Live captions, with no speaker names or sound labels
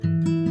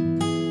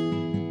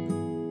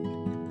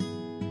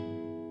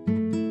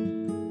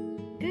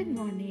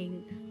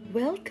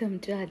welcome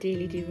to our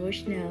daily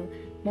devotional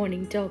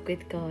morning talk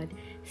with God.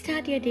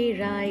 Start your day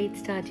right,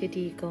 start your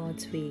day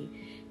God's way.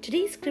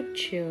 Today's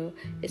scripture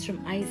is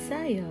from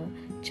Isaiah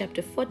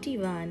chapter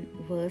 41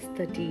 verse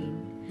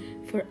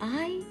 13. For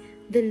I,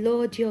 the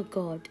Lord your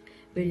God,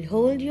 will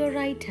hold your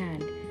right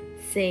hand,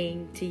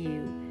 saying to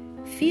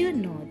you, fear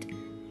not,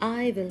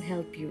 I will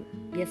help you.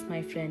 Yes,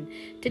 my friend,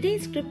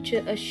 today's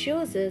scripture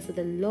assures us that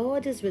the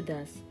Lord is with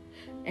us.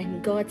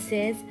 And God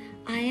says,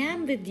 I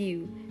am with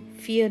you.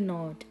 Fear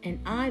not, and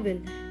I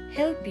will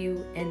help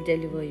you and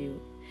deliver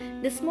you.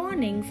 This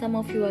morning, some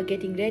of you are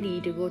getting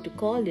ready to go to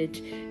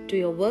college, to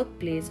your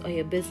workplace or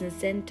your business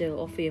center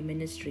or for your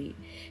ministry.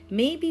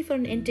 Maybe for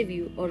an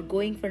interview or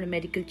going for a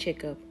medical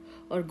checkup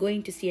or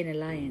going to see an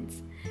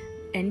alliance.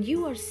 And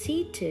you are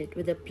seated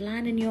with a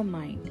plan in your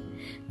mind.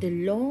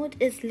 The Lord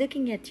is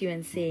looking at you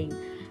and saying,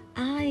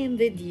 I am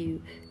with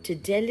you to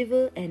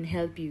deliver and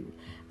help you.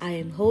 I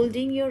am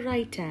holding your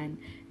right hand.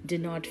 Do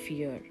not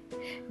fear.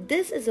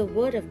 This is a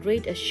word of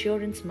great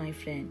assurance, my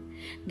friend.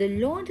 The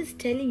Lord is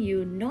telling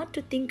you not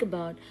to think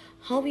about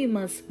how you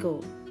must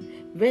go,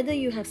 whether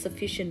you have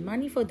sufficient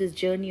money for this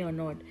journey or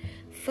not.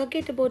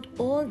 Forget about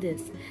all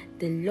this.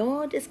 The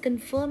Lord is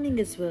confirming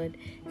His word,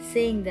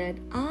 saying that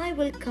I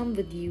will come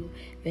with you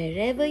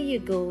wherever you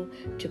go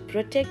to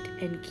protect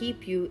and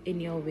keep you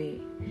in your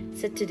way.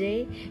 So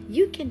today,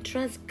 you can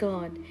trust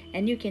God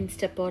and you can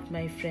step out,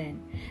 my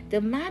friend. The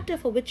matter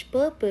for which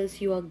purpose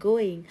you are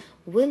going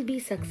will be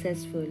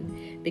successful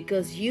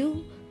because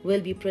you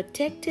will be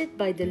protected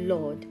by the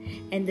Lord,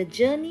 and the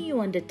journey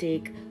you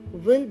undertake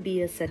will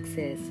be a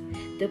success.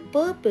 The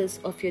purpose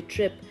of your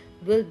trip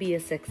will be a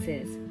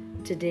success.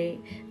 Today,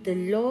 the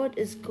Lord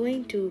is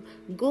going to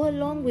go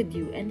along with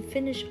you and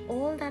finish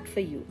all that for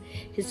you.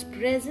 His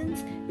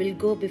presence will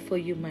go before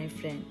you, my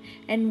friend.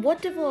 And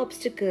whatever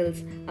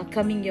obstacles are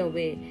coming your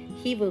way,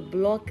 He will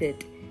block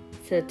it.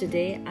 So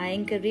today, I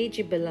encourage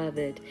you,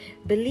 beloved,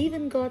 believe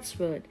in God's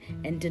word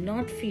and do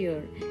not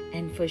fear.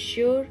 And for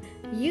sure,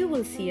 you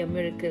will see a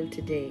miracle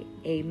today.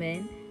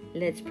 Amen.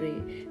 Let's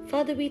pray.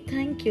 Father, we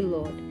thank you,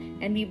 Lord,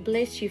 and we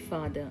bless you,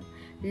 Father.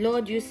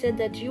 Lord, you said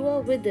that you are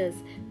with us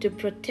to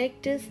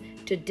protect us,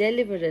 to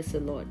deliver us, O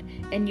Lord,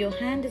 and your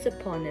hand is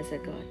upon us, O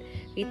God.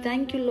 We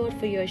thank you, Lord,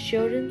 for your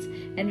assurance,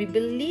 and we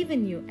believe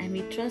in you, and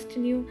we trust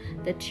in you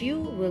that you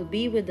will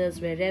be with us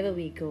wherever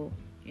we go.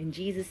 In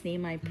Jesus'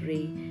 name I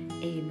pray.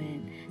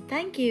 Amen.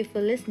 Thank you for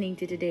listening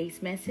to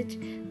today's message.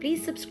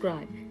 Please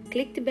subscribe.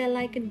 Click the bell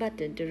icon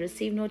button to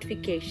receive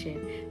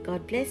notification.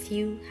 God bless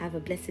you. Have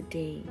a blessed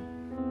day.